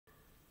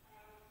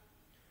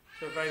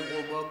So a very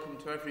warm welcome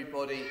to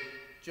everybody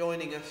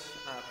joining us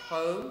at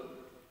home,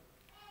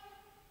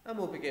 and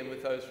we'll begin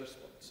with those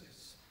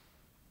responses.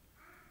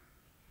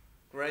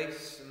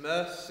 Grace,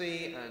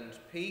 mercy and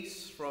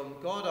peace from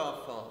God our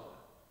Father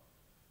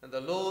and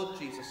the Lord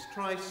Jesus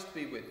Christ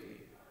be with you,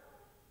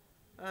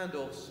 and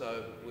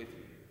also with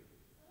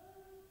you.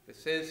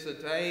 This is the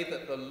day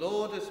that the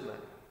Lord has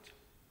made.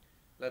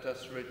 Let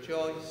us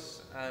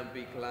rejoice and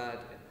be glad in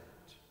it.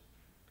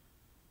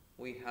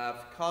 We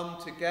have come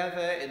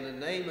together in the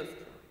name of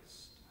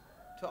Christ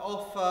to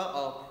offer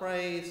our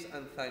praise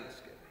and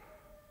thanksgiving,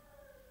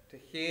 to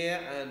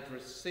hear and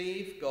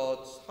receive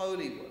God's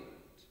holy word,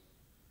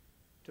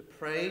 to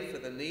pray for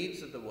the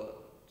needs of the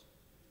world,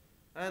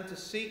 and to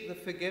seek the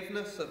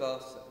forgiveness of our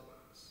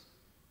sins,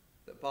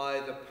 that by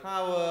the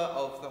power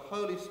of the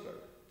Holy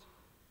Spirit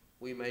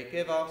we may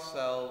give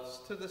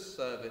ourselves to the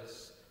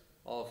service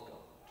of God.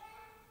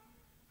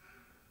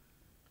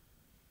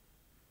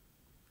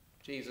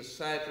 Jesus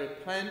said,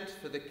 "Repent,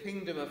 for the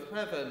kingdom of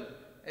heaven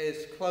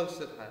is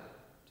close at hand."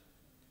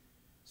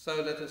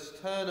 So let us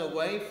turn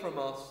away from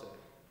our sin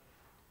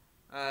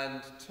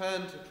and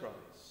turn to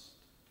Christ,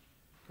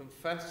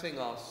 confessing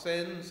our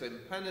sins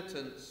in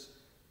penitence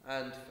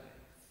and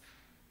faith.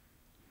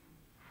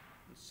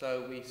 And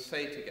so we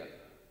say together,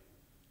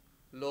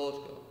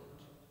 Lord God,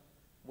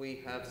 we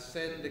have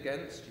sinned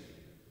against you.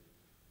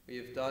 We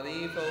have done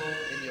evil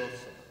in your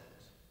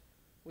sight.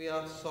 We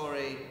are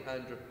sorry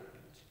and repent.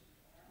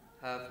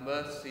 Have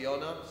mercy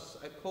on us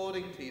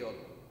according to your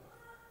love.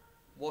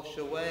 Wash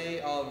away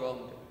our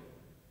wrongdoing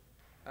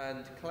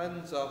and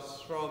cleanse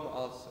us from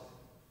our sin.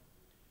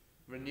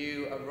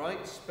 Renew a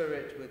right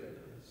spirit within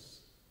us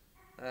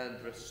and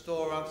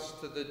restore us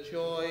to the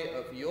joy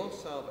of your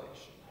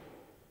salvation.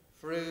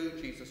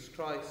 Through Jesus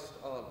Christ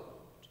our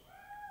Lord.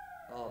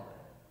 Amen.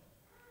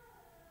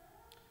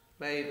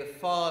 May the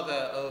Father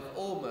of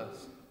all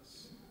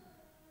mercies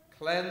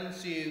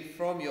cleanse you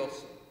from your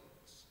sins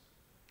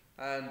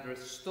and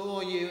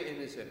restore you in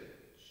his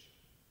image,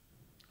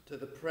 to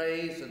the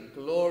praise and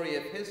glory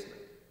of his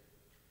name,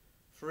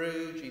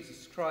 through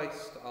Jesus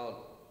Christ our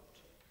Lord.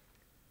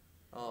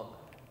 Amen.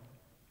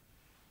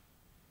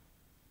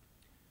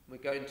 We're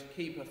going to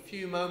keep a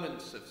few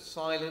moments of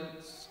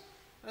silence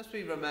as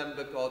we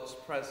remember God's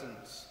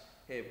presence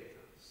here with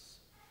us.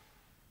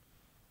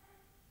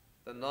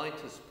 The night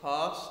has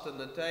passed and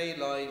the day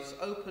lies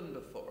open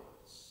before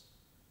us.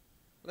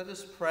 Let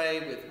us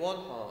pray with one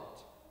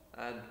heart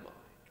and mind.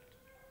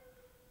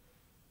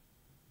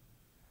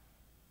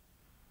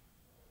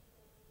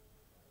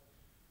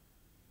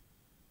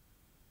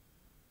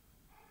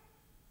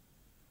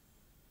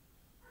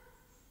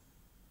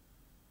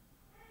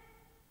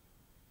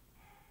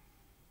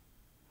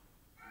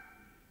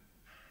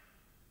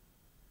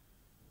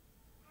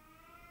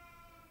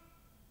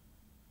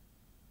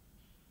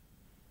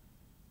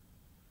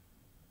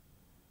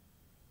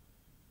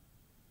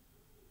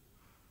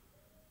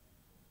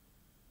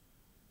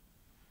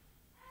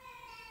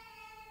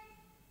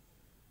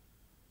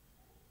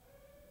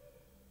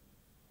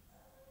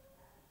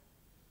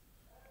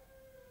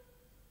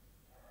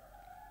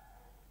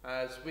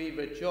 As we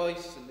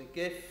rejoice in the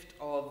gift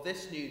of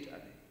this new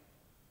day,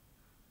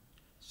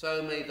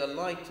 so may the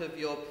light of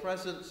your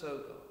presence, O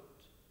God,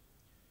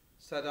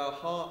 set our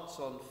hearts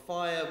on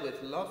fire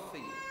with love for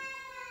you,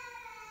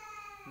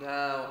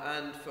 now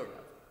and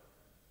forever.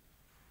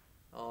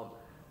 Amen.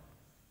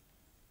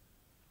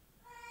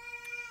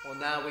 Well,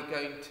 now we're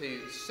going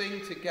to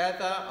sing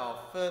together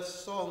our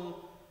first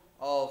song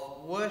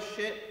of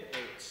worship.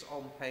 It's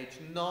on page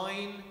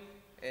 9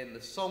 in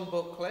the song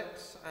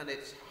booklets, and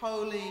it's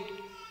Holy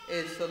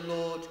is the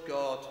Lord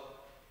God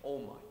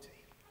Almighty.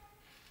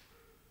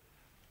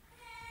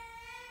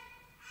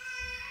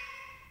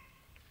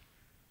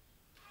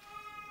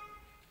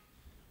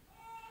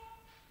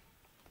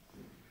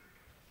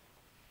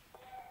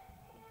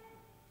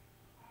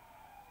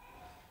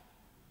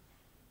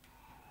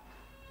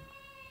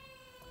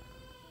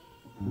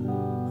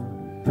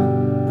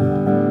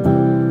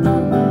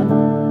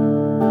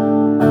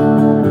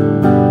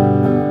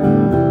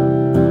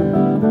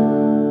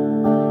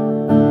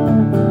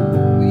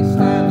 We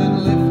stand and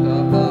lift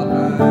up our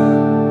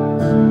hands.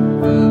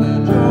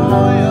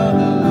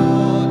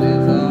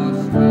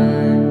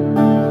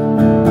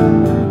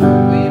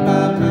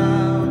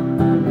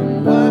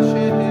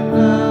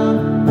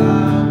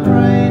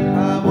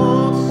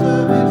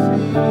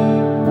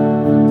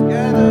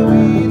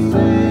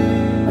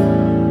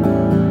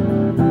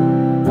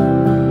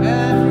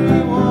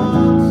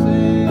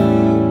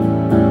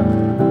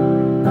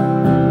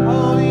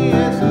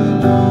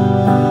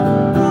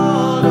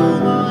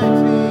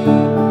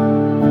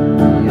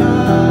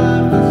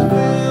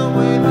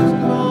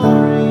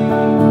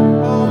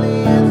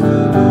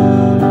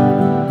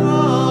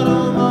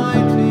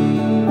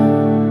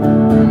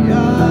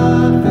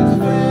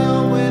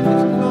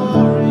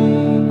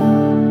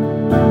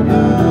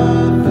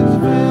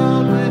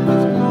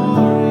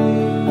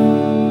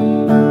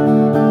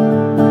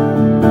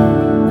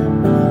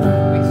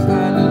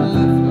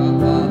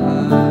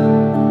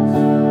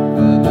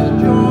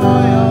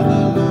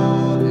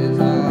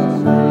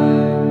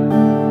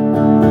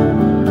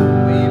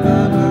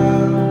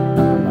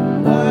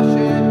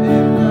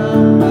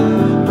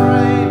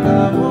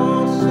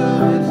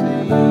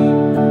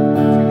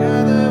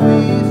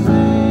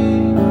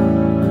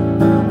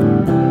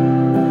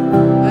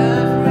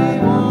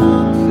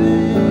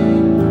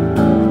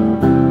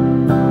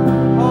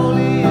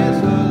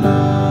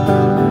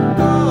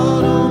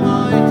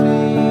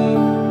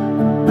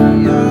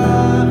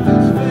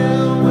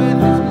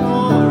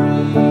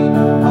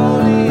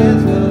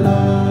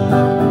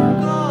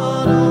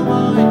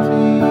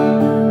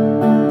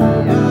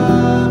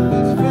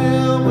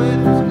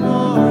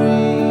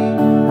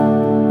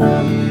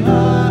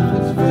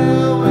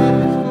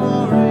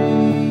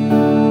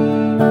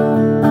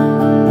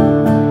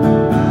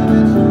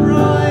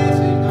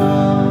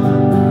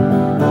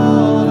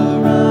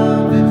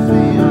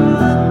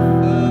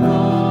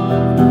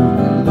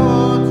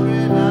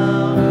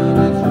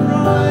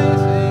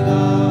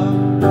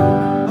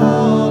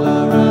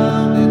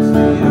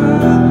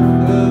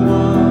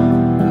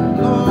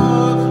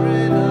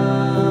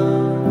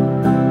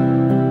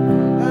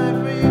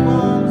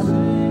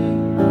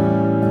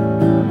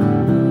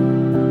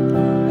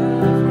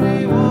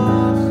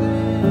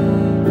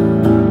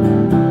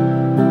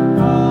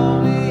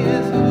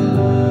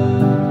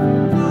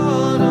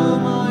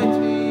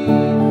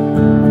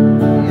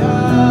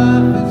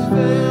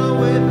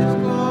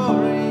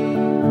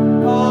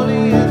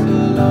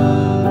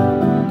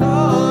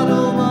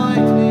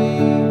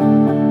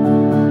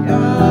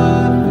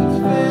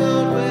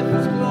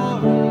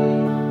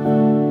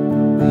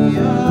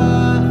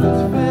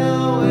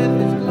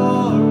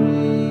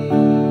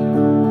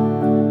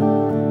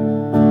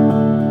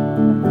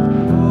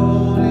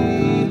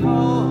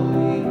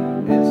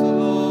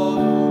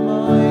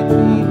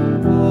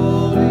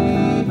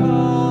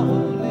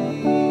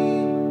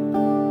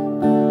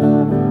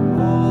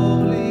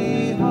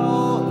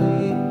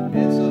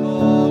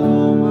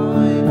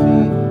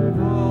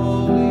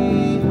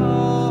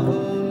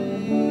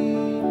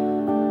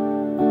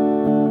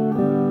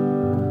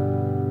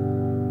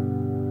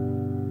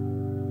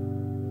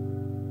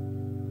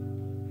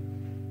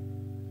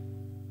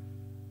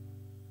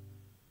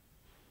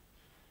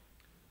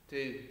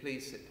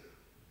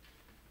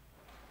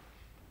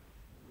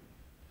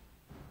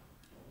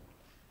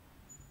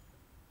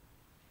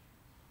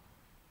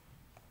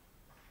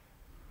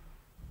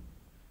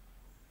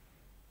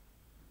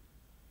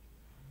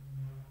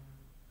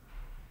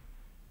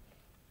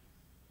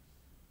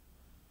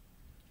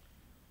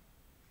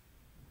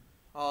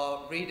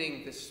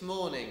 reading this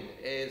morning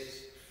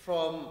is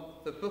from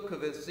the book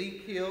of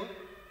Ezekiel,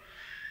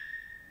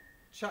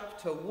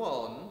 chapter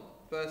 1,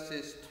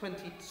 verses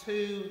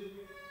 22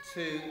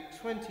 to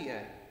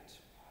 28.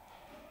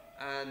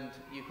 And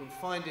you can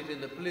find it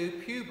in the Blue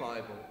Pew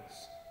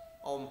Bibles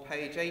on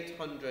page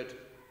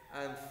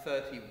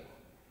 831.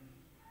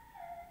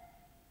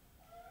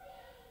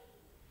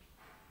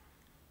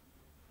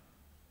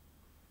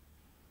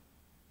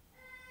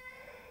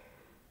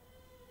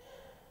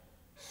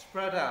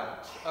 Spread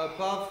out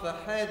above the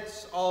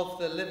heads of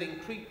the living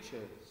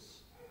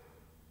creatures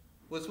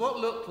was what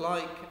looked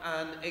like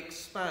an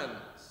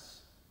expanse,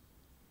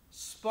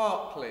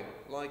 sparkling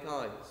like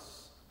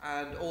ice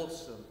and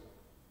awesome.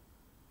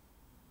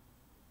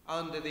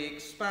 Under the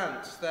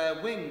expanse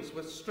their wings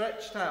were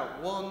stretched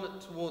out one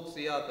towards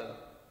the other,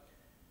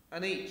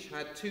 and each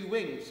had two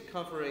wings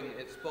covering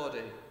its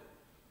body.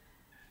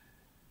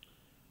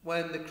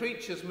 When the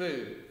creatures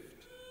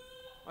moved,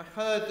 I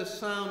heard the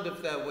sound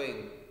of their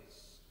wings,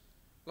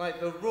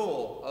 like the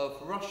roar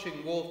of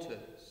rushing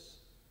waters,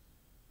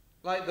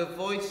 like the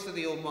voice of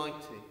the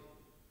Almighty,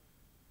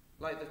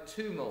 like the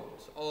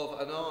tumult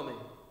of an army.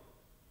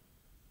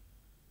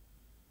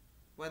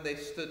 When they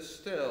stood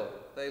still,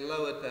 they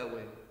lowered their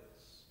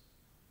wings.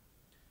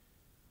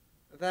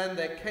 Then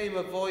there came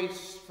a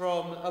voice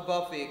from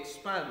above the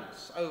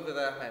expanse over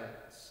their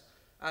heads,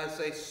 as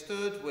they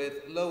stood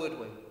with lowered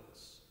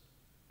wings.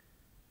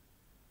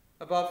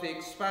 Above the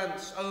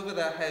expanse over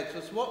their heads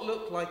was what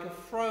looked like a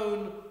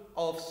throne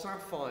of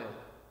sapphire,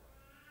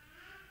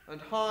 and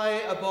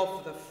high above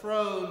on the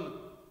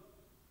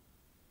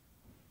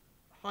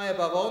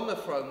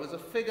throne was a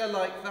figure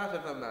like that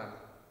of a man.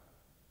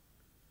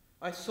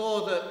 I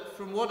saw that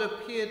from what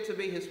appeared to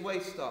be his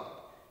waist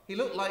up, he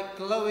looked like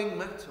glowing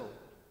metal,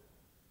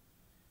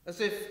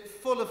 as if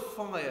full of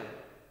fire,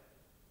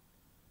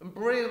 and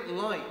brilliant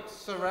light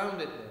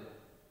surrounded him,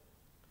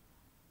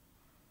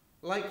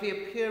 like the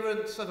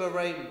appearance of a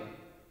rainbow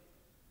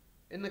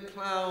in the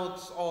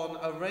clouds on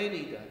a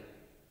rainy day.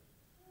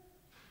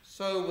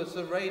 So was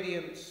the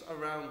radiance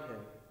around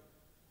him.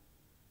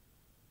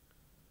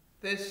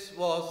 This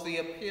was the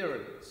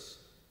appearance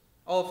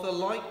of the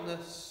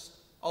likeness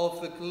of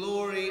the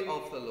glory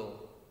of the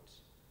Lord.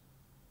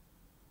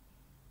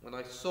 When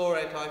I saw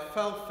it, I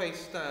fell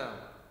face down,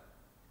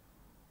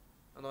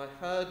 and I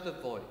heard the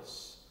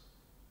voice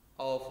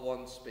of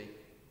one speaking.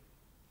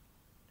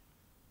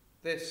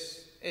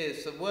 This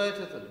is the word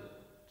of the Lord.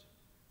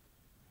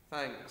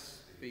 Thanks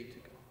be to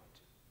God.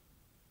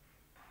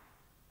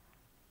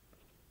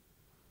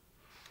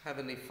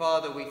 Heavenly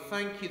Father, we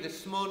thank you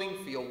this morning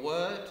for your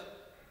word.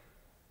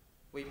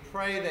 We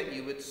pray that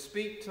you would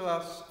speak to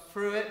us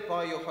through it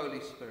by your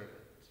Holy Spirit,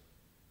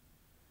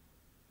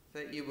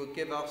 that you would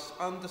give us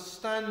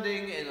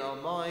understanding in our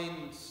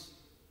minds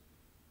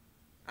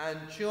and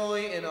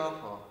joy in our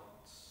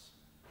hearts.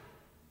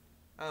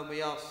 And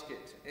we ask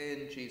it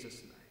in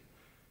Jesus' name.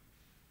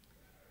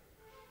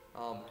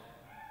 Amen.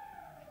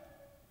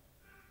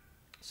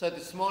 So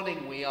this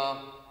morning we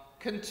are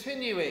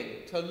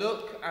continuing to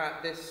look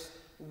at this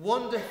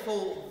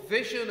wonderful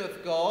vision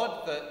of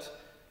God that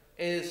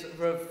is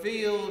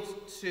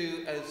revealed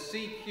to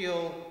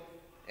Ezekiel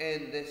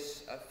in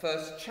this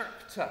first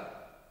chapter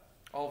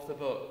of the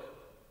book.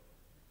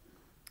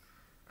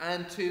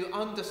 And to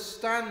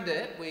understand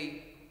it,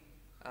 we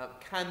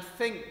can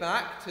think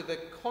back to the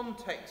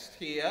context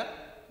here,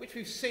 which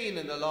we've seen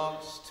in the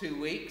last 2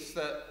 weeks,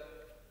 that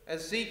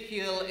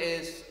Ezekiel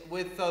is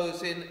with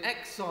those in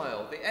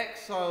exile, the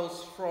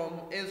exiles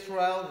from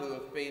Israel who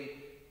have been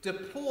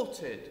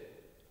deported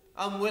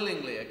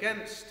unwillingly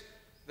against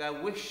their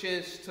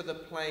wishes to the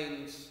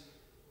plains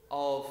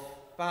of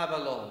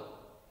Babylon,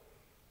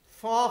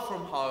 far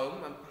from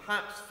home and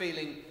perhaps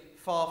feeling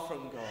far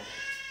from God,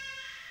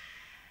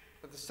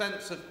 with the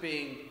sense of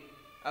being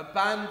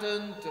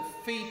abandoned,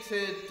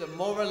 defeated,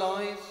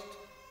 demoralized,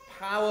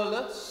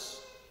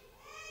 powerless,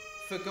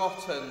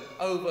 forgotten,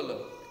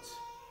 overlooked.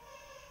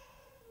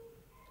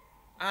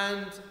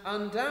 And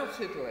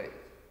undoubtedly,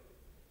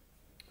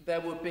 there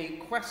would be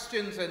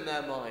questions in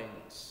their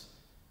minds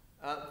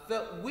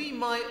that we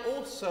might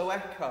also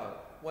echo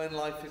when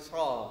life is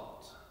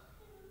hard.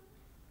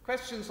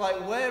 Questions like,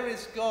 where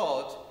is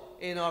God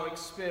in our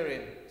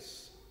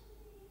experience?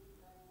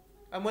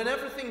 And when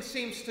everything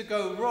seems to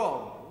go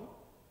wrong,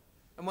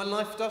 and when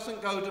life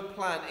doesn't go to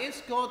plan,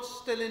 is God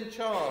still in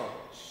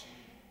charge?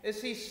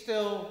 Is he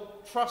still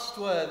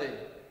trustworthy?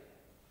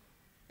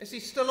 Is he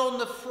still on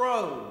the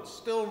throne,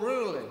 still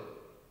ruling?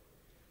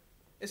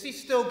 Is he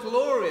still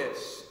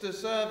glorious,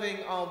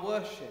 deserving our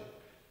worship?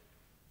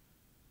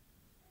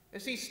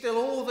 Is he still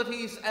all that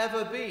he's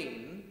ever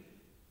been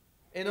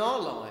in our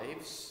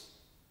lives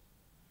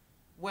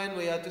when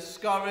we are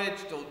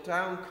discouraged or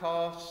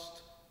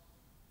downcast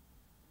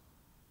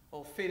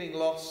or feeling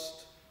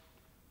lost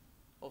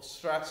or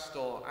stressed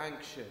or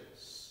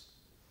anxious?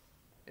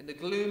 In the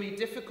gloomy,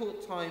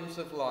 difficult times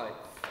of life,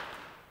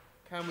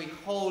 can we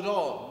hold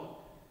on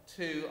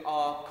to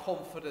our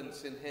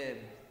confidence in him?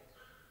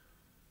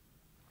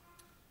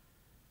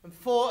 And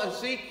for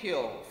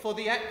Ezekiel, for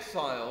the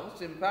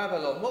exiles in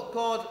Babylon, what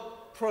God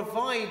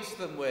provides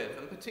them with,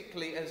 and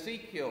particularly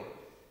Ezekiel,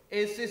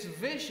 is this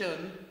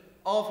vision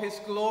of his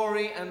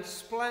glory and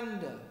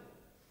splendor.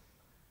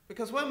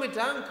 Because when we're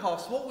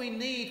downcast, what we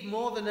need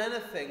more than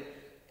anything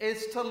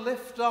is to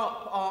lift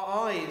up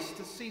our eyes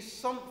to see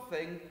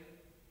something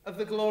of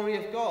the glory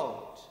of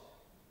God.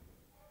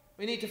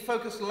 We need to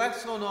focus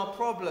less on our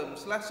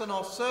problems, less on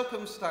our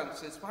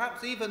circumstances,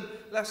 perhaps even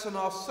less on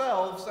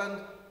ourselves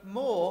and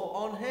more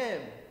on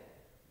him.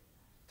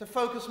 To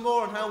focus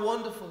more on how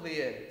wonderful he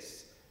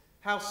is,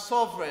 how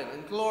sovereign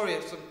and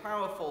glorious and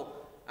powerful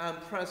and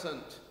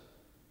present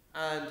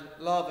and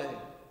loving.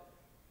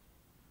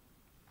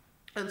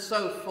 And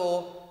so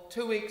for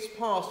 2 weeks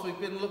past, we've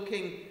been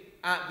looking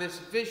at this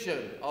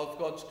vision of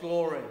God's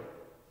glory.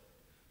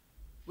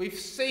 We've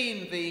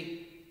seen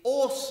the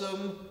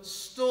awesome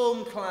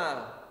storm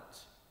cloud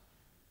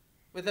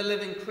with the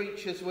living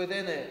creatures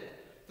within it.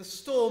 The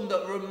storm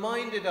that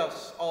reminded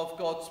us of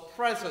God's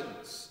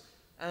presence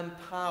and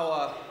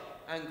power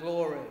and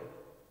glory.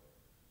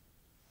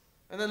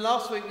 And then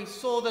last week we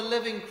saw the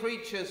living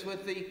creatures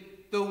with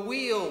the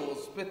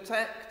wheels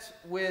bedecked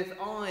with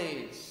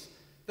eyes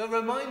that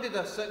reminded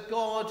us that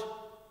God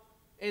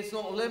is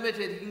not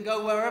limited. He can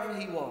go wherever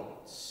he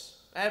wants,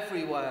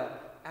 everywhere,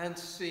 and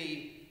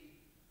see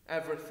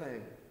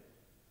everything.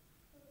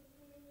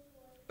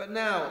 But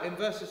now, in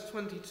verses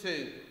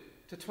 22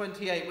 to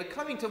 28, we're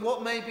coming to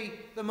what may be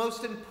the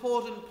most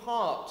important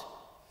part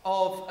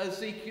of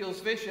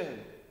Ezekiel's vision.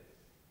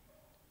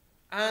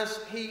 As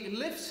he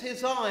lifts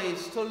his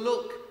eyes to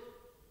look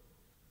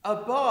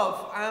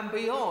above and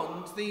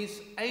beyond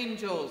these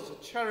angels,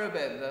 the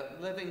cherubim, the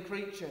living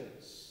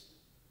creatures.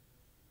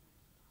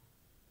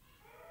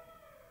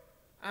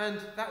 And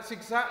that's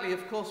exactly,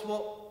 of course,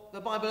 what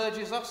the Bible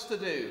urges us to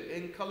do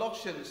in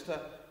Colossians, to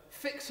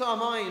fix our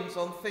minds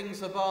on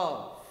things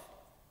above,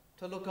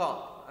 to look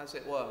up, as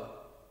it were.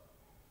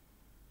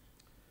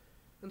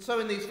 And so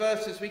in these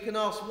verses we can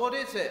ask, what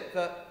is it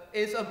that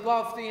is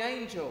above the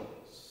angels?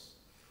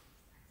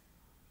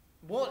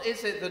 What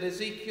is it that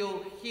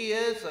Ezekiel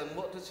hears and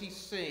what does he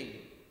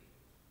see?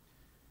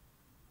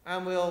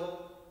 And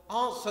we'll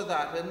answer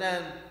that and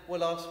then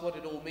we'll ask what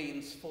it all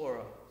means for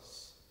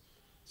us.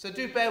 So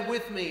do bear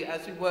with me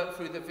as we work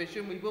through the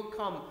vision. We will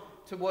come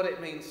to what it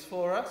means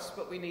for us,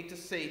 but we need to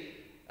see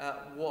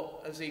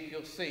what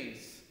Ezekiel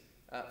sees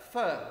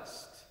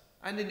first,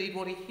 and indeed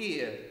what he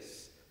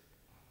hears.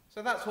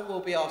 So that's what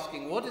we'll be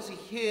asking. What does he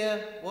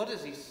hear? What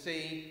does he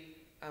see?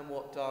 And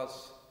what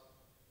does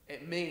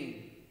it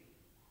mean?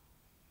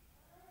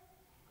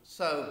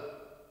 So,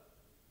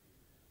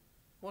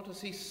 what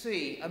does he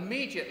see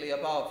immediately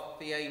above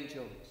the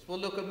angels? We'll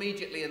look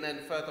immediately and then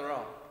further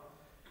up.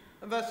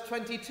 And verse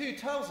 22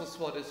 tells us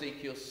what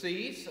Ezekiel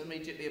sees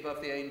immediately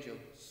above the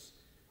angels.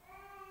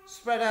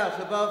 Spread out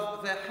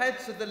above the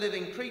heads of the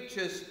living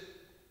creatures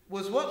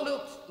was what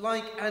looked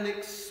like an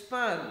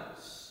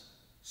expanse,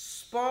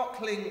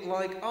 sparkling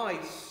like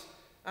ice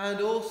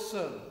and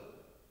awesome.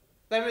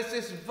 There is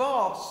this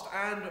vast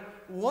and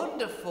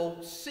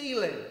wonderful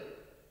ceiling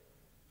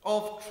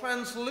of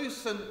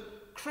translucent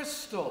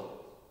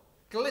crystal,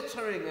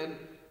 glittering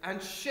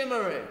and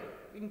shimmering.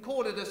 You can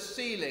call it a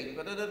ceiling,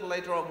 but a little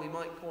later on we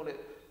might call it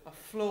a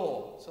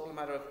floor. It's all a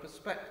matter of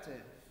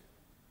perspective.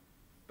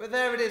 But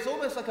there it is,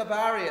 almost like a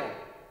barrier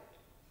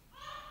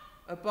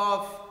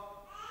above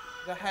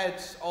the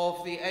heads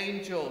of the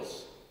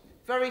angels.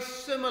 Very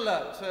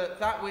similar to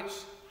that which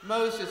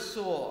Moses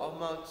saw on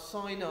Mount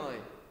Sinai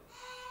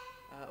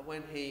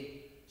when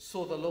he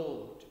saw the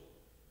Lord.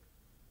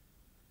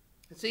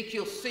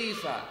 Ezekiel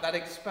sees that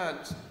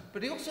expanse,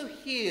 but he also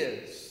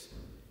hears.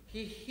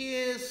 He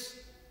hears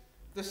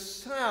the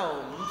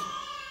sound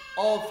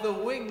of the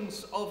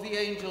wings of the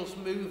angels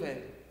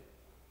moving.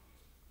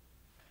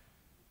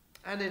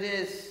 And it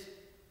is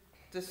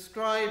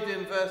described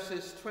in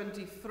verses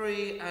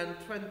 23 and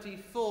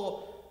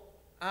 24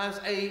 as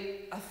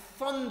a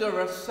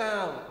thunderous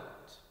sound.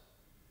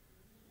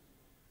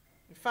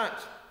 In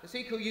fact,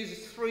 Ezekiel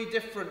uses 3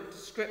 different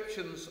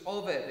descriptions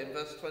of it in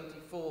verse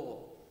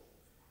 24.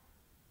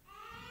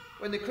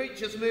 When the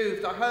creatures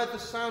moved, I heard the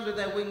sound of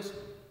their wings,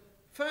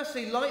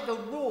 firstly like the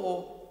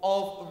roar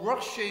of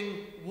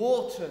rushing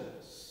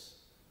waters.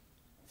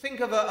 Think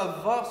of a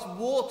vast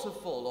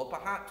waterfall, or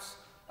perhaps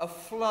a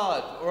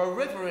flood, or a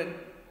river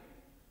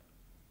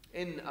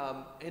in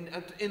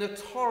a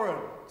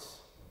torrent.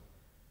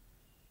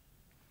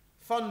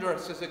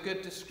 Thunderous is a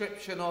good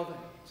description of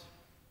it.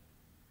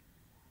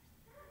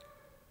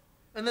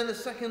 And then the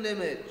second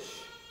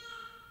image,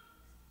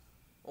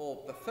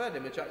 or the third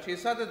image actually,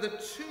 is that of the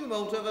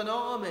tumult of an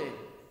army.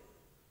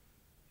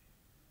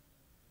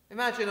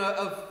 Imagine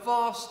a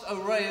vast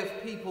array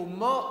of people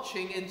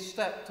marching in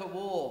step to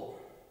war.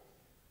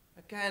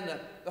 Again,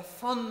 the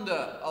thunder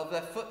of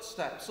their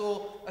footsteps,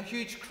 or a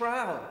huge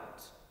crowd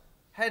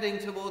heading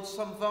towards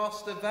some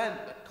vast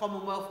event, the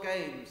Commonwealth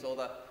Games, or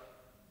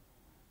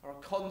a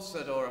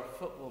concert, or a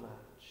football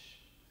match.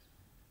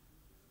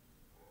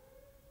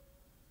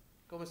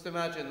 You can almost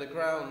imagine the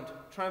ground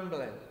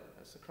trembling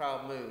as the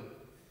crowd move.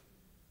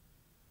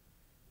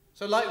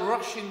 So like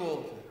rushing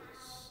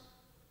waters,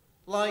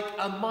 like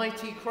a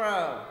mighty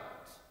crowd.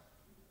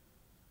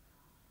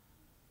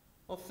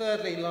 Or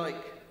thirdly,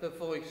 like the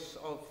voice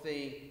of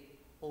the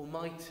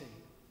Almighty,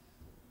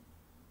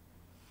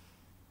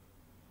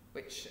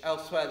 which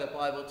elsewhere the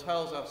Bible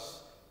tells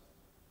us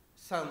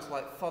sounds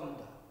like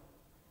thunder.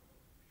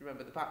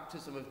 Remember the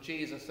baptism of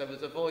Jesus, there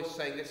was a voice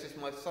saying, "This is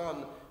my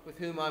Son, with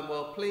whom I'm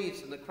well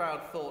pleased," and the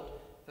crowd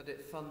thought that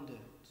it thundered.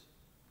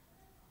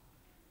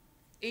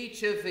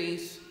 Each of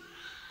these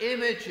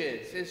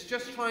images is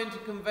just trying to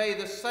convey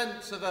the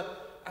sense of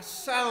a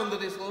sound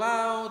that is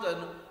loud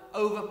and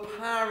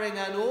overpowering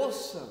and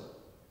awesome.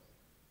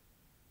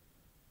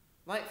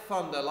 Like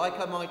thunder, like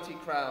a mighty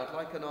crowd,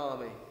 like an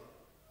army,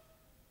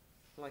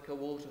 like a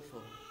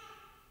waterfall.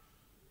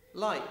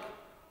 Like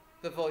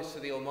the voice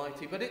of the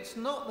Almighty, but it's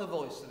not the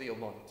voice of the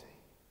Almighty.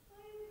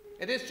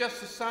 It is just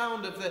the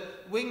sound of the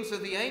wings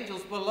of the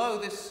angels below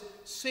this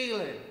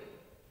ceiling.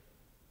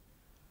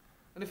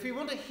 And if we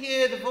want to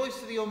hear the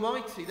voice of the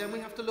Almighty, then we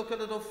have to look a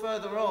little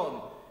further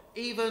on,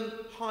 even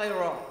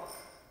higher up,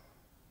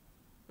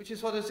 which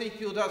is what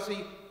Ezekiel does.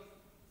 He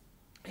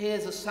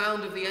hears the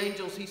sound of the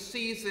angels, he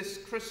sees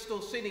this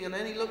crystal ceiling, and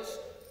then he looks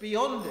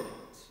beyond it.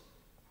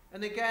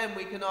 And again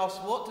we can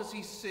ask, what does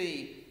he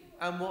see?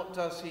 And what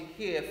does he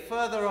hear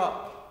further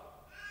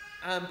up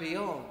and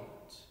beyond?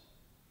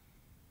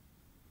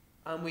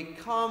 And we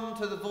come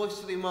to the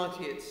voice of the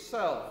Almighty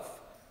itself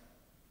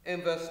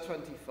in verse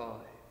 25.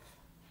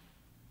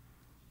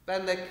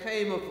 Then there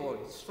came a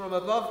voice from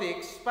above the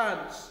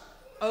expanse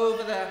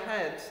over their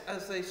heads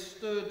as they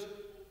stood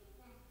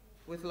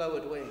with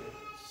lowered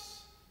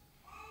wings.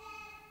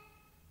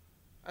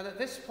 And at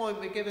this point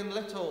we're given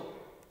little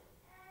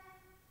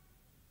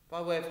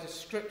by way of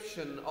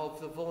description of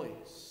the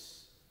voice.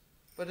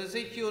 But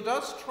Ezekiel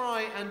does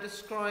try and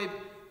describe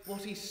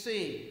what he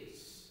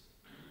sees.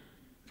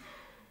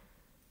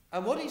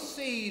 And what he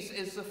sees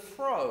is the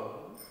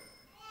throne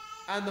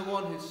and the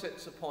one who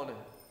sits upon it.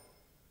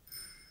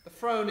 The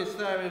throne is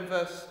there in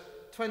verse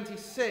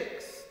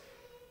 26.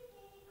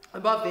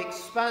 Above the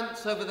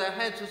expanse over their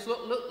heads was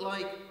looked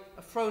like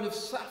a throne of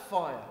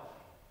sapphire.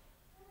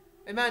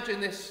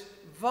 Imagine this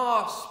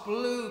vast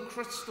blue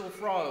crystal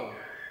throne.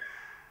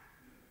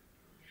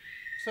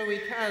 So we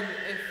can,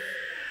 if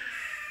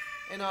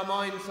in our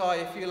mind's eye,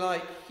 if you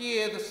like,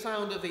 hear the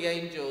sound of the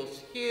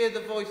angels, hear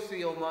the voice of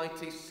the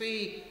Almighty,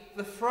 see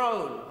the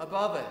throne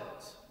above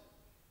it.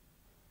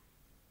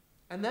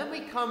 And then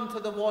we come to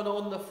the one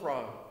on the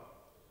throne.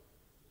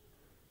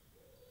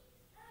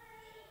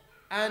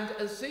 And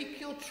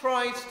Ezekiel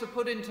tries to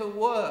put into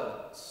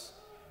words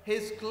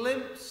his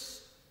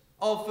glimpse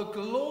of the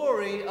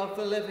glory of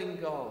the living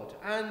God.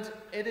 And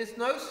it is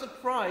no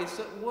surprise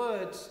that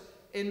words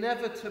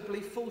inevitably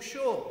fall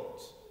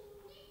short.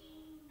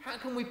 How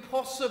can we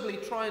possibly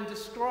try and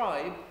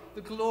describe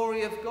the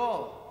glory of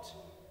God?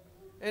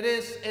 It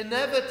is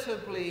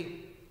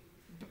inevitably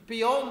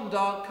beyond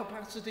our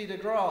capacity to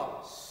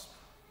grasp.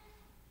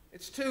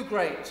 It's too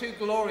great, too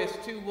glorious,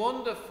 too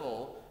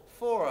wonderful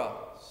for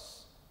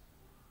us.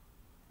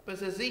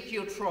 But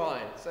Ezekiel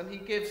tries, and he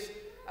gives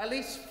at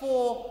least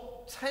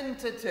 4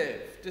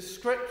 tentative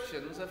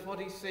descriptions of what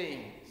he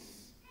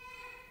sees.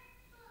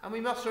 And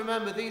we must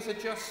remember these are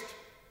just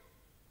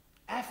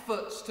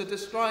efforts to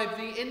describe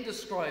the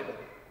indescribable.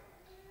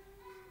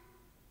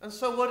 And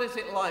so what is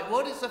it like?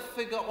 What is the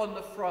figure on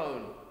the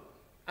throne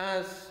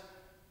as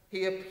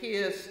he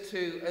appears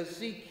to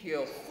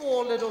Ezekiel?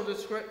 4 little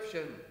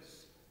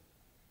descriptions.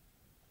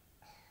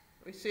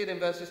 We see it in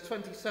verses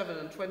 27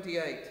 and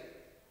 28.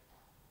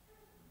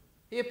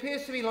 He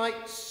appears to be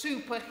like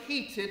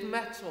superheated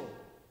metal.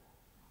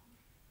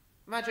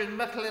 Imagine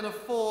metal in a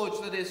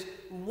forge that is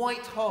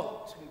white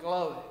hot and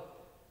glowing.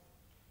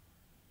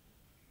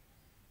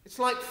 It's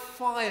like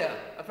fire,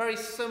 a very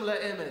similar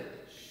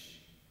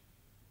image.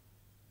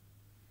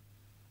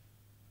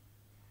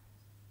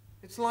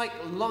 It's like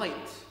light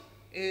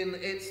in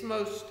its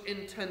most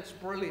intense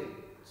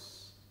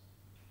brilliance.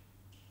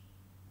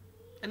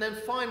 And then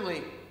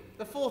finally,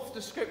 the 4th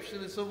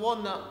description is the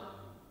one that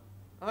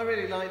I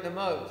really like the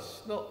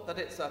most. Not that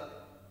it's a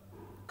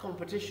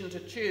competition to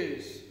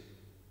choose,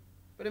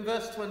 but in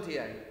verse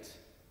 28,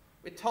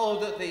 we're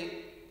told that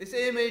this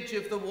image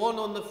of the one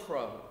on the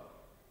throne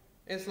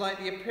is like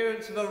the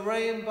appearance of a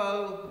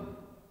rainbow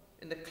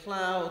in the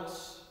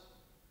clouds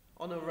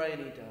on a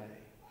rainy day.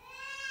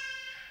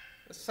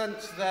 A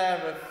sense there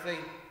of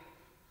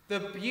the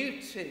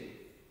beauty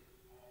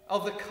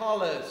of the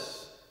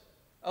colours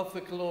of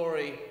the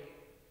glory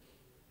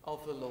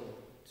of the Lord.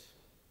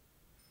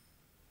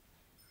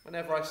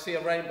 Whenever I see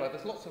a rainbow,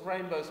 there's lots of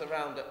rainbows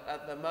around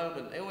at the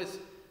moment. They always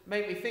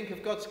make me think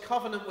of God's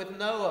covenant with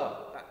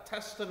Noah, that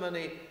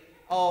testimony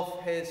of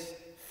his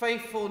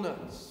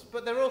faithfulness.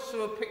 But they're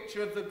also a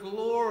picture of the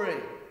glory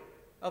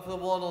of the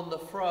one on the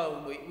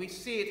throne. We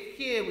see it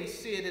here, we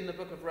see it in the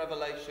book of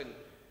Revelation,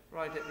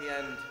 right at the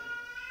end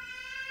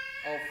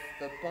of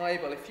the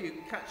Bible. If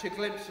you catch a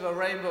glimpse of a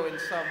rainbow in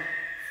some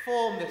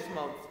form this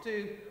month,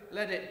 do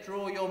let it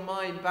draw your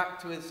mind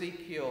back to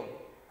Ezekiel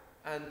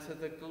and to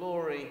the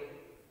glory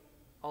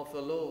of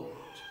the Lord.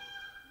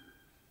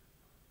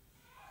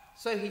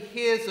 So he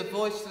hears the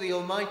voice of the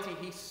Almighty.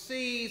 He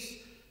sees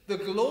the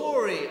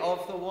glory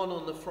of the one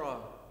on the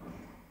throne.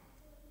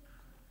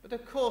 But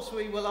of course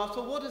we will ask,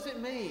 well, what does it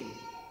mean?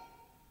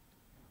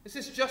 Is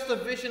this just a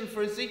vision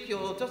for Ezekiel,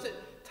 or does it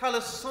tell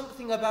us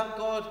something about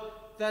God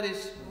that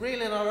is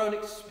real in our own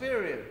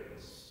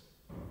experience?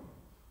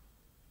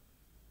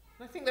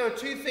 And I think there are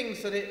two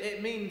things that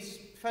it means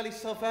fairly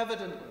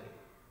self-evidently.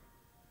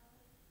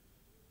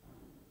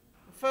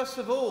 First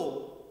of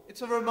all,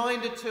 it's a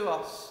reminder to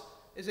us,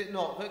 is it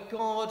not, that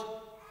God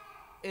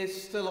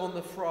is still on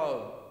the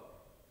throne,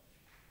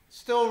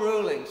 still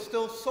ruling,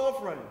 still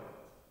sovereign,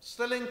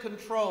 still in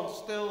control,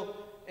 still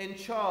in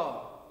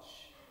charge.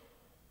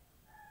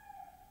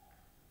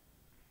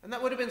 And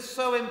that would have been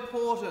so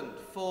important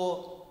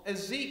for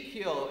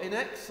Ezekiel in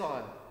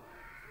exile,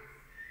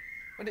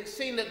 when it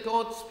seemed that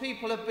God's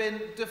people have been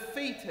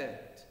defeated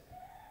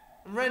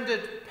and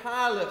rendered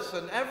powerless,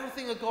 and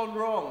everything had gone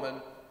wrong,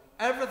 and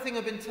everything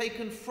had been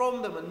taken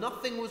from them, and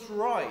nothing was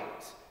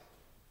right.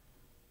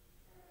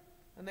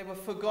 And they were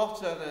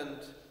forgotten, and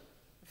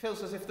it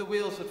feels as if the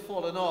wheels had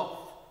fallen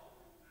off.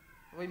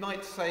 We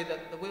might say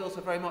that the wheels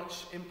are very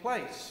much in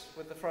place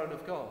with the throne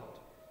of God.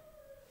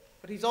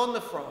 But he's on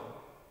the throne.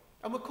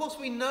 And of course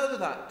we know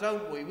that,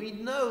 don't we? We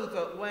know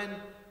that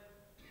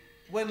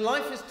when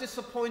life is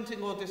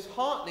disappointing or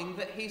disheartening,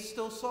 that he's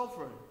still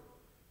sovereign.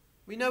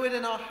 We know it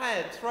in our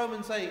heads.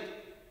 Romans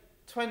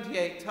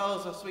 8:28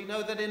 tells us, we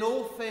know that in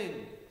all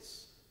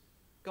things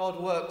God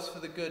works for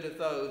the good of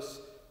those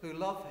who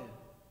love him.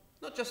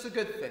 Not just the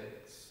good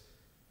things,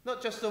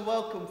 not just the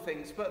welcome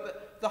things,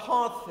 but the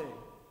hard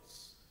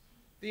things,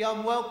 the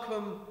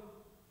unwelcome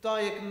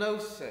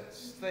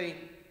diagnosis, the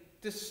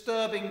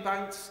disturbing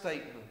bank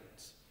statement,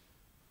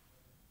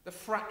 the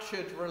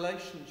fractured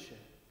relationship,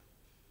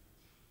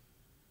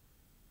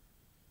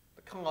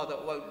 the car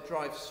that won't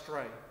drive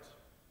straight,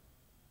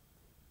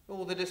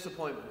 all the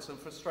disappointments and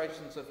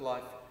frustrations of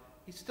life.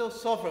 He's still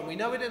sovereign. We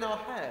know it in our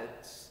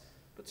heads,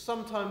 but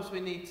sometimes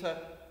we need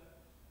to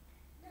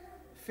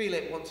feel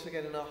it once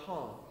again in our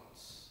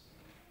hearts.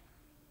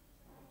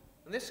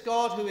 And this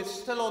God who is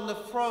still on the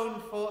throne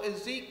for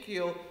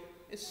Ezekiel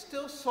is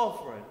still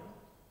sovereign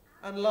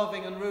and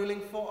loving and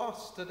ruling for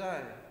us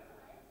today.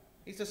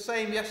 He's the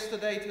same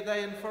yesterday,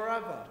 today, and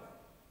forever.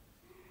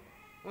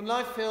 When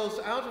life feels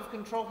out of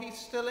control, he's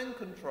still in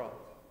control.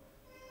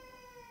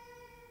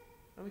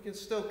 And we can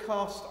still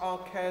cast our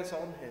cares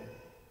on him,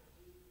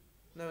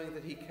 knowing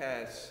that he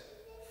cares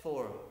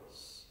for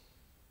us.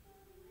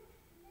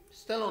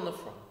 Still on the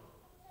throne.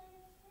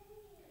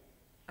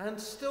 And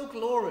still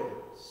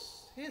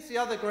glorious. Here's the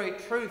other great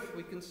truth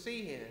we can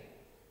see here.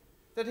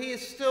 That he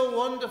is still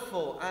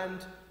wonderful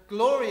and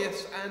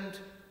glorious and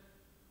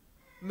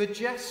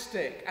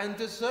majestic and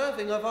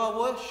deserving of our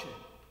worship.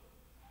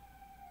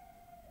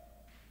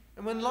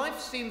 And when life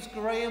seems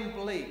grey and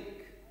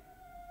bleak,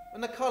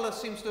 when the colour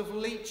seems to have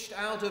leached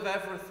out of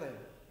everything,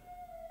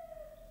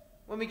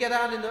 when we get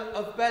out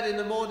of bed in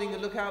the morning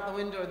and look out the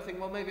window and think,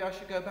 well, maybe I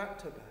should go back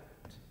to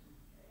bed,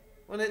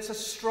 when it's a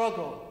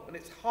struggle, when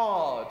it's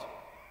hard,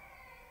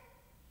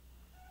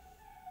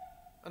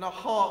 and our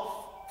heart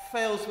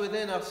fails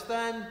within us,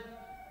 then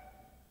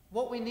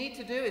what we need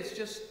to do is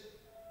just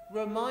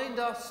remind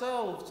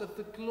ourselves of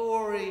the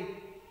glory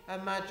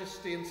and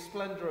majesty and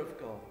splendour of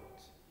God.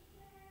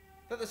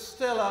 That there's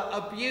still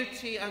a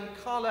beauty and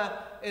colour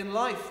in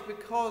life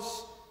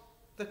because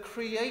the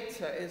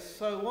Creator is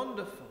so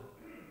wonderful.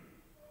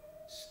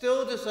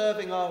 Still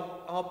deserving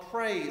our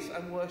praise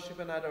and worship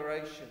and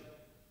adoration.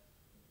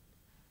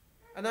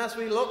 And as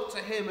we look to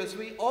him, as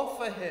we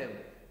offer him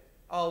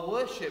our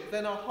worship,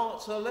 then our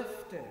hearts are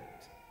lifted.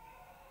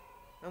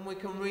 And we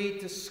can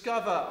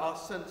rediscover our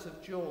sense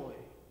of joy.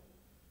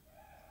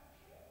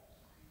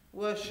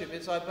 Worship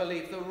is, I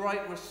believe, the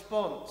right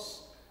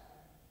response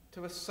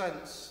to a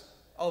sense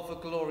of the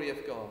glory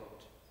of God.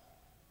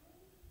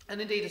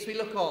 And indeed, as we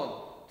look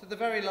on to the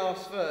very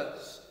last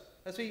verse,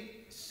 as we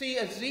see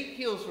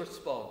Ezekiel's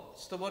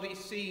response to what he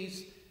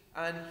sees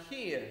and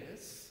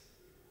hears,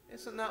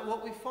 isn't that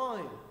what we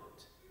find?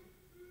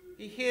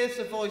 He hears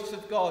the voice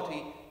of God.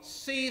 He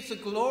sees the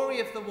glory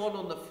of the one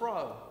on the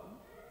throne.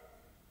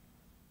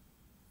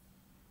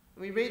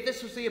 We read,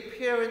 this was the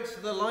appearance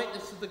of the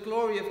likeness of the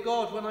glory of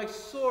God. When I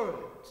saw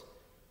it,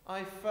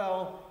 I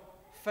fell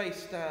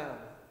face down.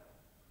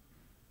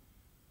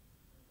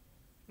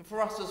 And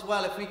for us as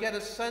well, if we get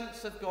a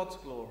sense of God's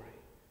glory,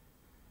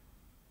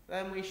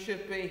 then we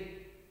should be,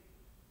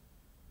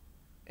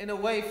 in a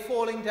way,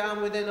 falling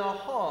down within our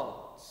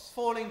hearts,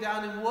 falling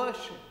down in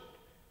worship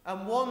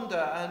and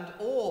wonder and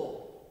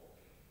awe,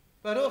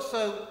 but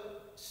also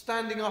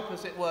standing up,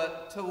 as it were,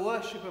 to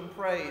worship and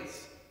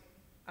praise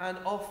and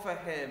offer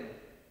him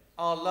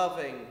our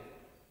loving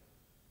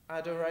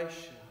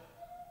adoration.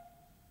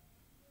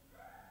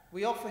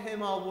 We offer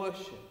him our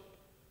worship.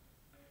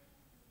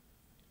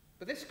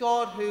 But this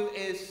God who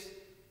is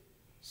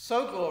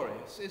so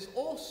glorious is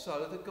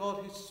also the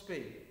God who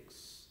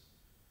speaks.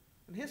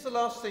 And here's the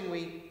last thing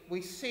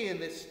we see in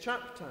this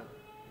chapter.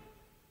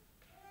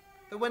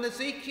 That when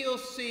Ezekiel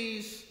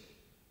sees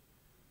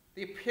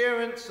the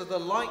appearance of the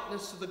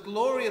likeness of the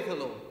glory of the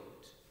Lord,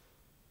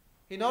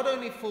 he not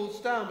only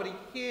falls down, but he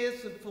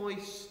hears the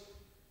voice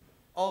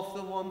of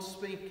the one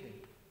speaking.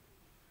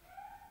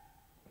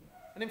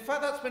 And in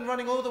fact, that's been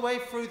running all the way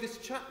through this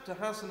chapter,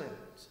 hasn't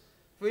it?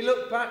 If we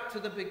look back to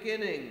the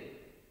beginning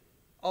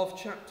of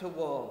chapter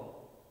 1,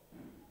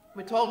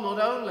 we're told not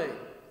only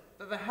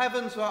that the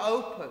heavens were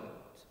opened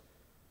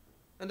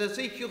and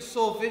Ezekiel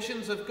saw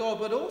visions of God,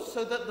 but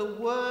also that the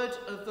word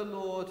of the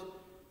Lord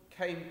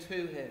came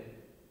to him.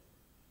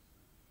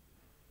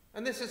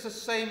 And this is the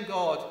same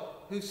God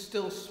who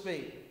still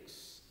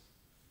speaks.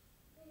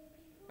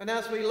 And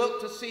as we look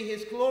to see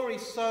his glory,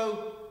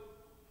 so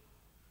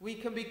we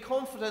can be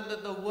confident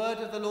that the word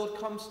of the Lord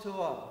comes to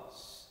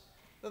us,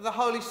 that the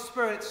Holy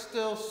Spirit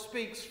still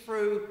speaks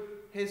through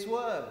his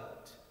word,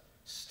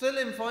 still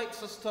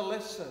invites us to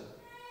listen.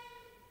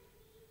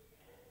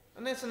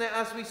 And isn't it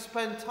as we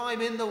spend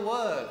time in the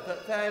word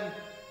that then,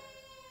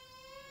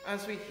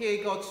 as we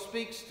hear God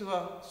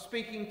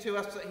speaking to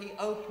us, that he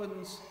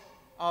opens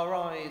our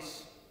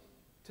eyes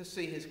to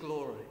see his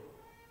glory.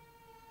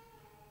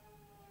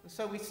 And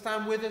so we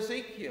stand with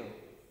Ezekiel.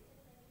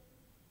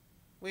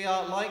 We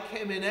are like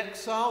him in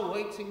exile,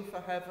 waiting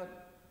for heaven,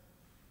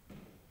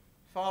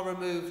 far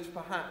removed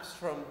perhaps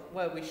from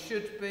where we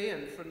should be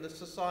and from the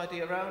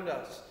society around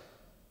us.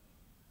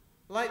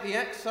 Like the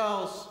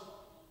exiles,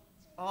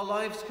 our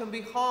lives can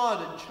be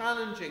hard and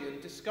challenging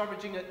and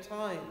discouraging at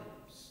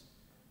times.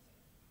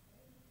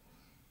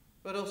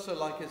 But also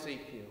like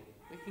Ezekiel,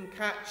 we can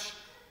catch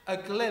a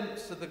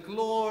glimpse of the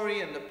glory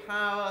and the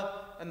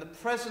power and the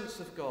presence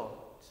of God.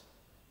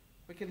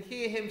 We can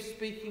hear him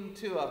speaking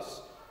to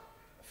us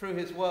through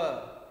his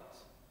word.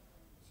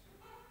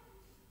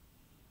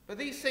 But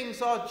these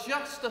things are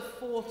just a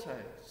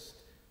foretaste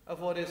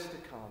of what is to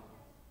come.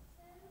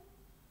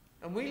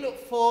 And we look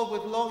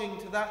forward with longing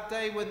to that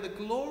day when the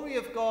glory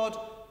of God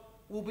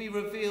will be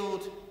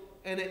revealed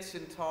in its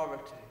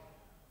entirety.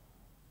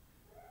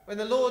 When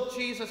the Lord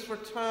Jesus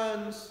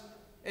returns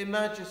in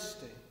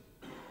majesty.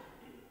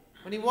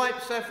 When he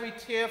wipes every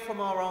tear from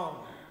our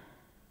eye.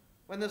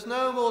 When there's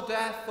no more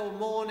death or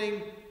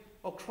mourning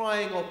or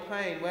crying or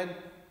pain. When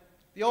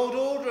the old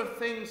order of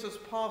things has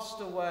passed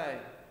away.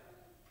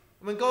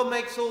 And when God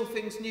makes all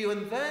things new.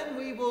 And then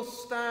we will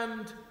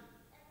stand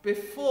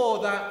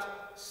before that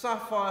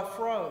sapphire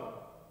throne.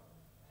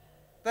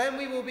 Then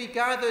we will be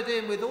gathered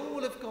in with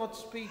all of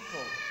God's people.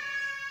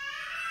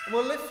 And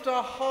we'll lift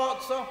our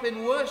hearts up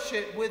in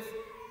worship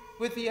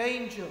with the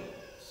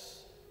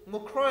angels. And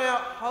we'll cry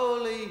out,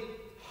 holy,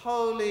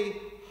 holy,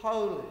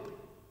 holy.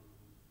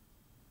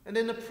 And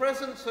in the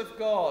presence of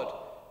God,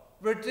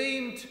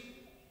 redeemed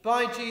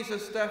by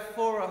Jesus' death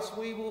for us,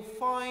 we will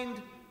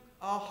find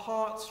our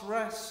hearts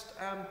rest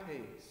and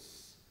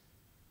peace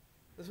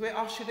as we're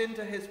ushered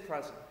into his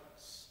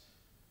presence,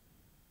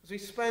 as we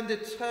spend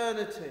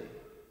eternity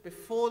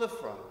before the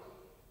throne,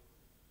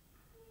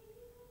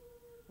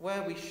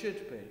 where we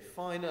should be,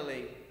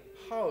 finally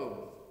home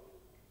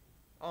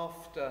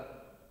after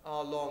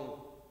our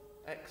long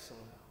exile.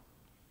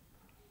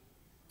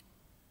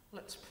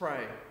 Let's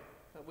pray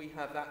that we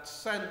have that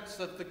sense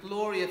of the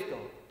glory of God,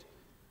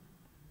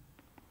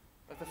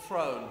 of the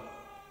throne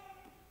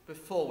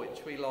before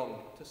which we long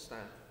to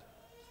stand.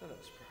 So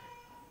let's pray.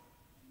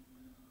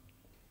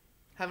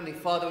 Heavenly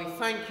Father, we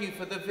thank you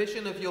for the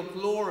vision of your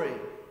glory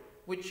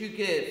which you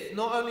give,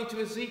 not only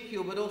to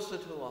Ezekiel but also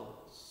to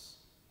us.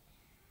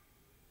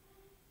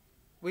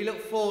 We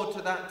look forward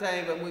to that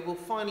day when we will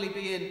finally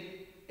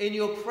be in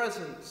your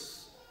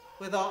presence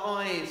with our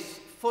eyes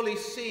fully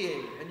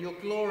seeing and your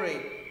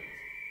glory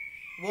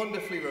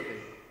wonderfully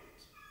revealed.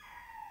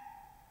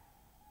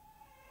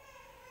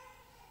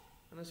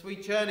 And as we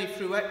journey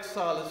through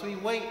exile, as we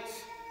wait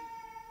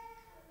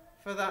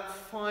for that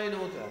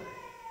final day,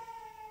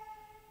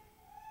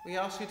 we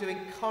ask you to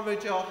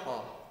encourage our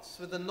hearts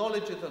with the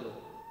knowledge of the Lord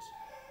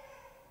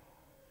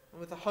and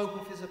with the hope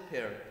of his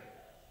appearing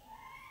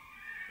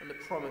and the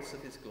promise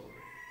of his glory.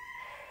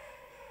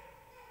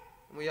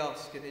 And we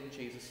ask it in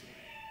Jesus' name.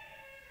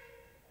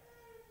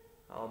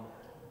 Amen.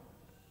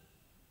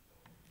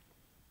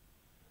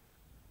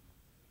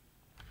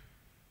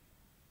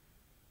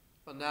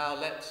 But now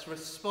let's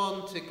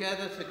respond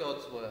together to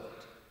God's word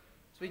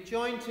as we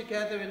join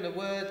together in the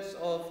words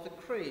of the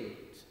Creed,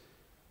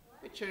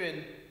 which are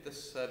in the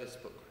service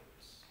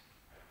booklets.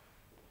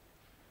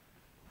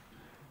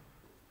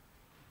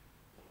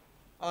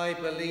 I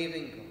believe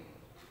in God,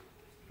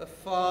 the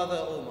Father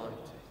Almighty,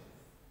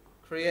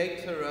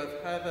 creator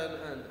of heaven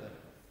and earth.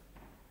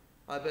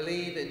 I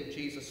believe in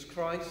Jesus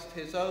Christ,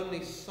 his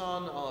only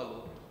Son, our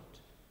Lord,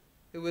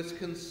 who was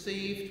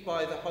conceived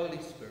by the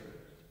Holy Spirit,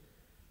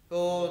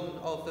 born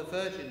of the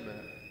Virgin Mary,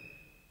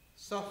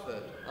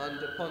 suffered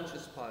under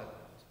Pontius Pilate,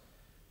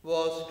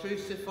 was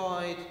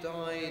crucified,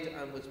 died,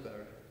 and was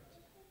buried.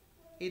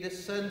 He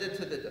descended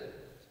to the dead.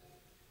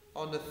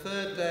 On the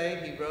third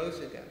day he rose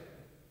again.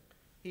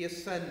 He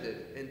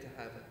ascended into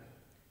heaven.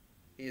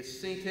 He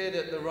is seated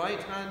at the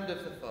right hand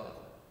of the Father,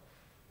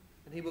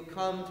 and he will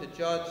come to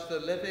judge the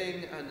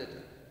living and the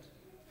dead.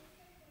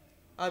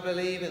 I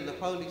believe in the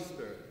Holy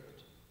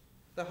Spirit,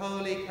 the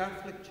Holy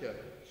Catholic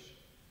Church,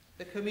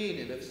 the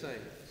communion of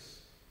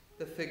saints,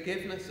 the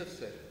forgiveness of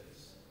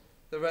sins,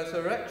 the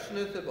resurrection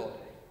of the body,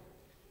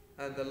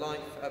 and the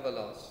life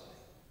everlasting.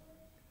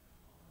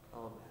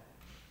 Amen.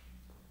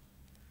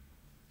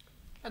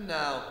 And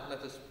now let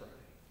us pray.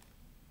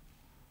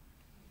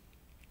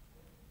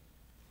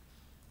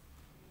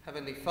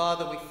 Heavenly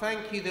Father, we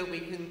thank you that we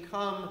can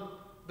come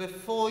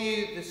before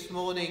you this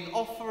morning,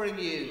 offering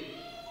you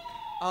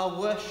our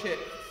worship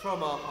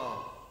from our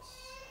hearts.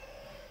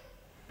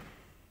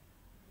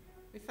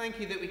 We thank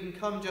you that we can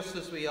come just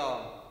as we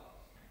are,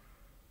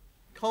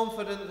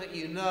 confident that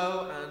you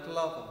know and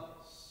love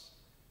us,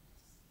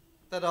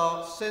 that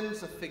our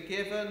sins are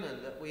forgiven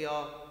and that we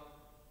are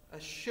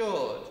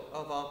assured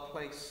of our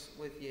place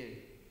with you.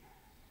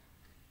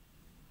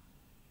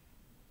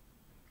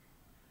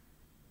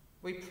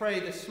 We pray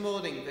this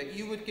morning that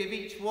you would give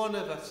each one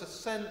of us a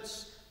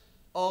sense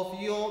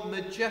of your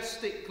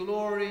majestic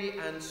glory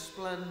and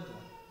splendour,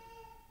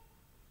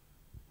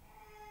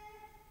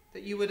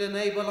 that you would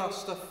enable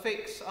us to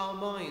fix our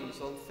minds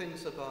on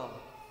things above,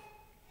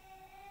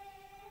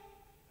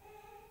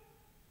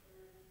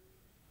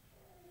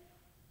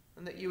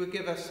 and that you would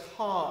give us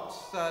hearts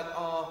that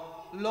are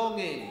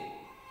longing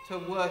to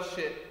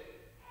worship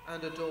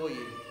and adore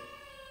you.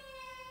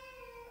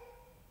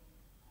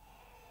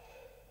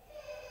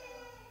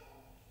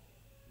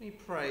 We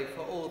pray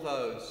for all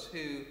those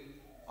who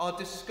are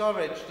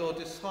discouraged or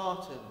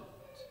disheartened,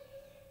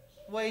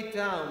 weighed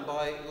down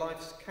by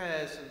life's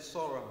cares and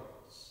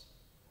sorrows.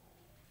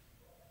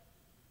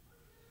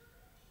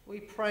 We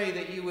pray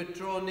that you would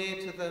draw near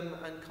to them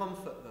and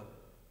comfort them,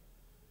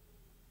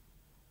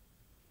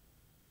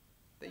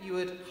 that you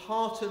would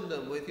hearten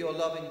them with your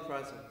loving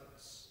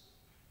presence,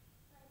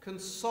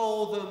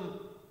 console them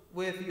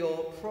with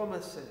your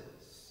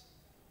promises,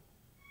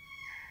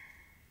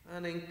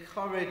 and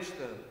encourage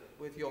them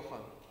with your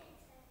hope.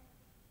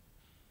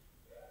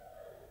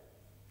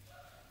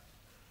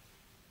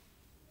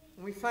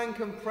 We thank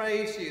and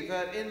praise you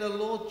that in the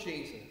Lord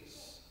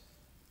Jesus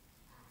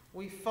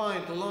we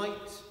find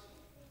light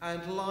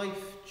and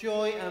life,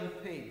 joy and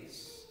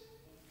peace,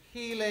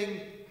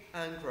 healing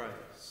and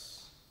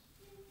grace.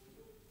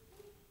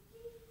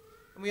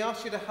 And we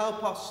ask you to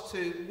help us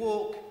to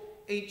walk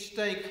each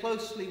day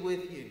closely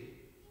with you,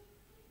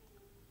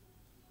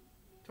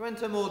 to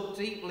enter more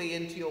deeply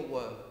into your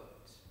word,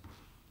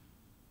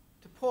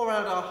 to pour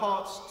out our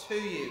hearts to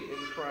you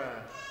in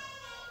prayer,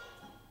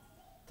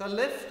 to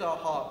lift our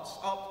hearts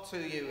up to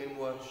you in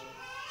worship,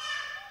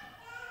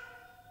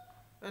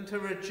 and to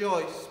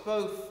rejoice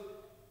both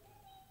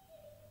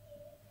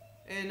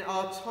in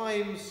our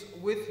times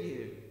with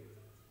you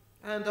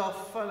and our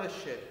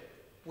fellowship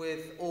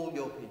with all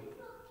your people.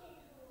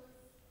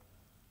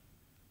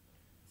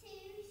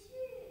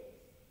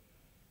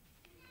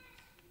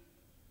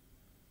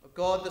 O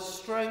God, the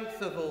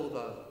strength of all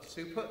those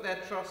who put their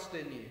trust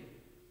in you,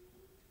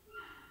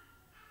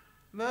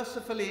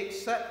 mercifully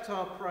accept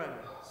our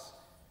prayers,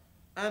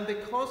 and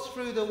because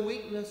through the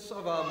weakness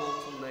of our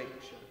mortal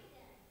nature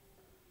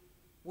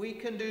we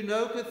can do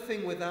no good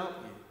thing without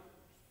you,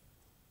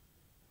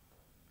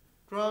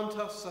 grant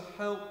us the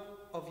help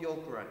of your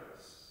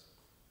grace,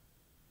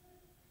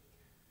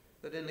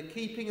 that in the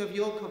keeping of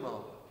your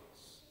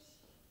commandments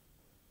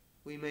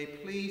we may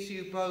please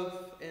you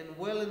both in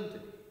will and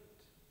deed,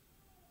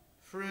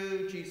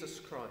 through Jesus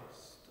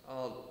Christ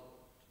our Lord.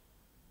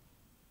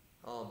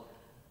 Amen.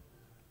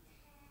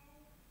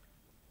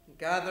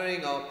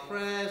 Gathering our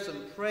prayers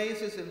and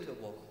praises into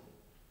one,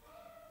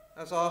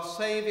 as our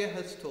Saviour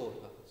has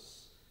taught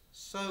us,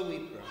 so we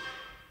pray.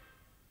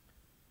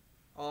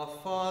 Our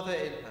Father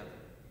in heaven,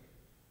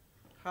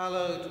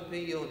 hallowed be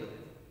your name.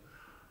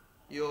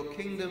 Your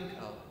kingdom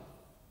come,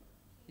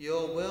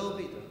 your will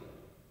be done,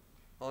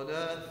 on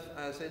earth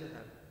as in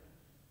heaven.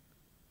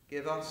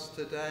 Give us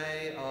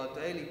today our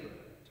daily bread.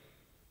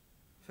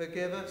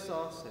 Forgive us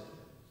our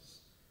sins,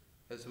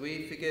 as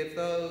we forgive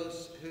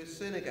those who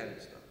sin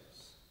against us.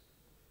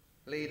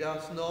 Lead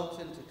us not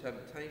into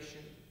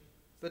temptation,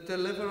 but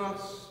deliver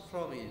us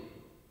from evil.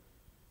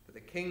 For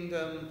the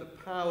kingdom, the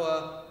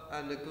power,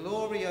 and the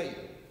glory are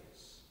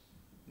yours,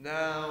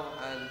 now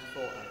and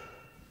forever.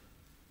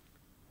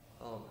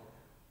 Amen.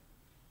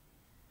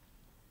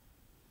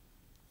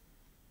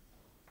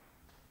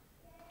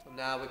 And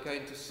now we're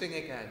going to sing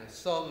again a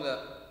song that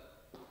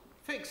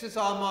fixes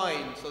our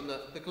minds on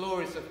the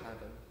glories of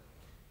heaven.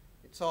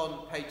 It's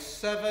on page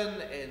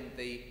 7 in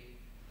the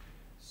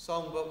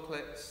song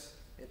booklets.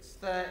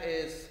 There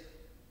is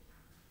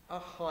a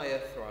higher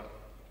throne.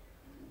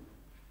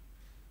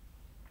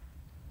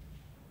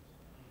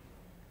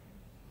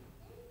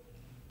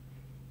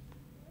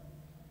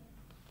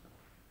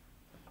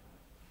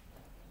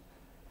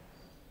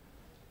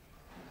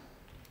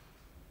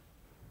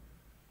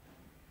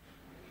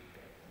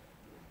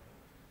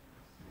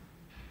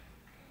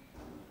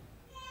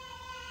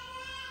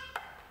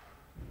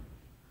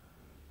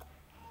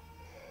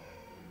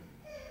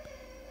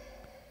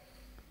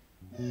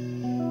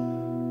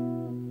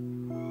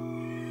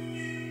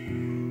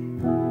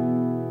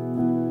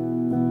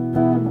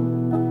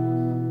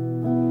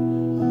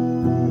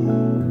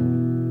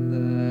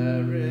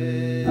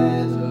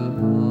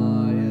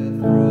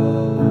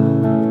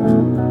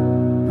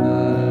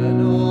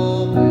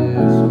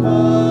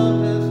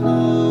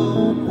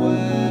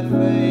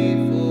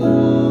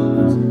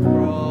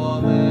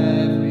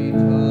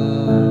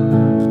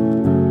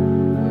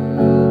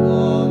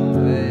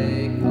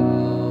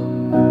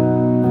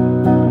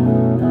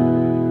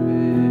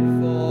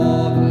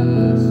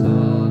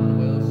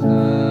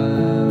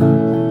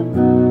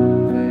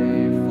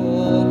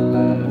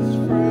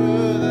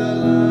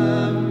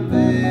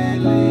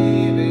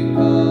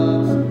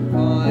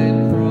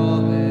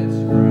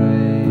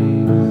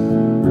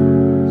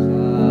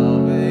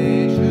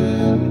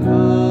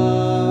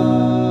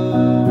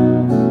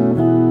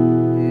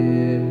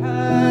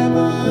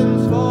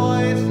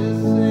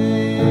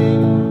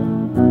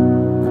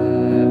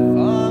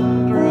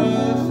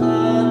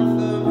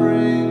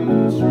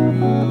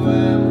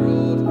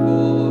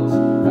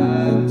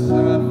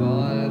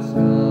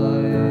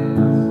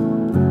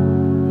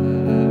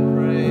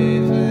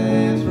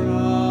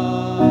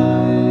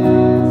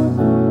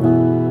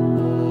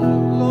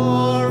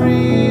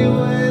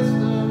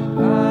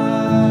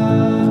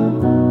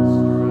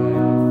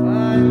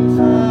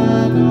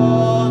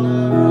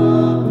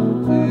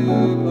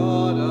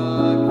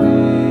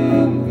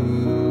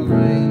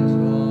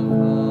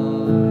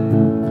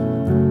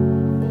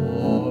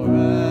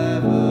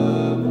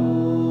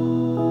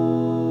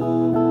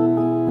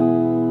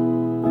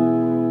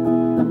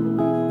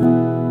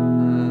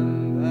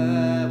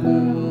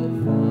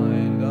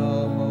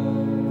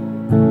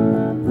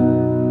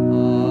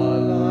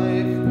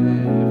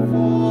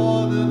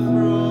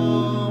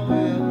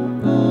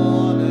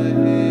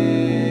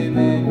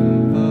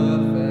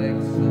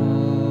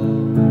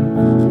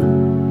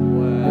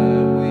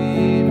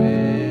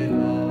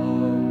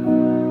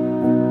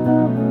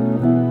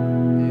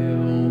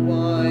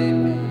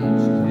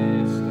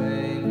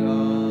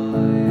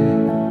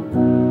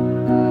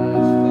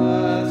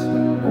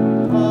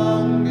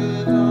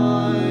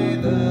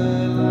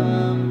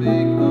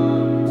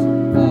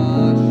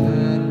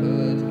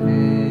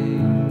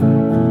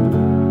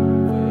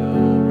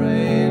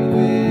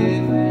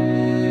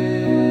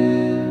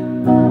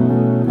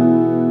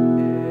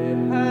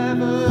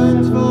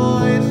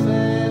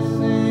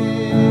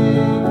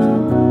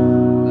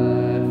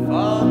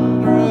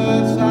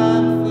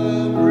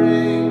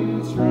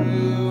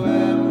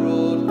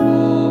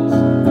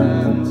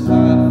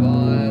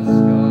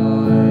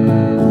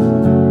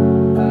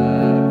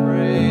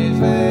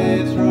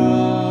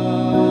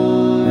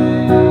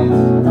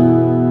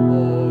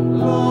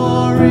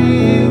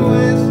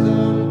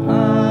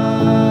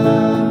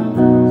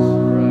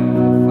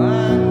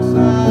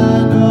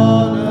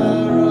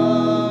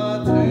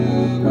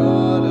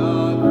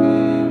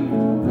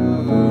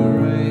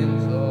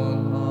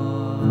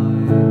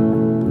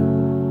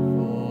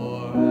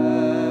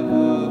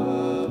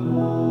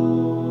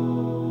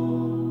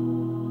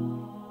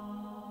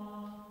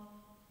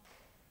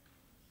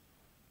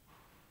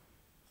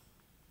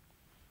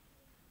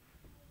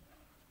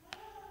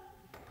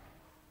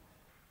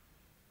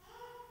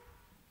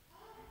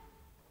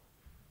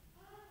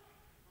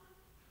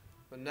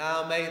 But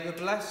now may the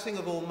blessing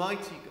of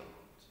Almighty God,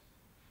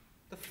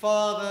 the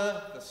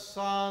Father, the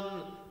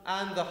Son,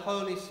 and the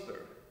Holy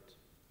Spirit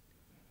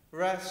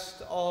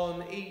rest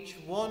on each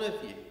one of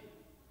you,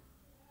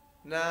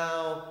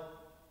 now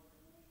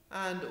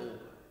and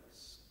always.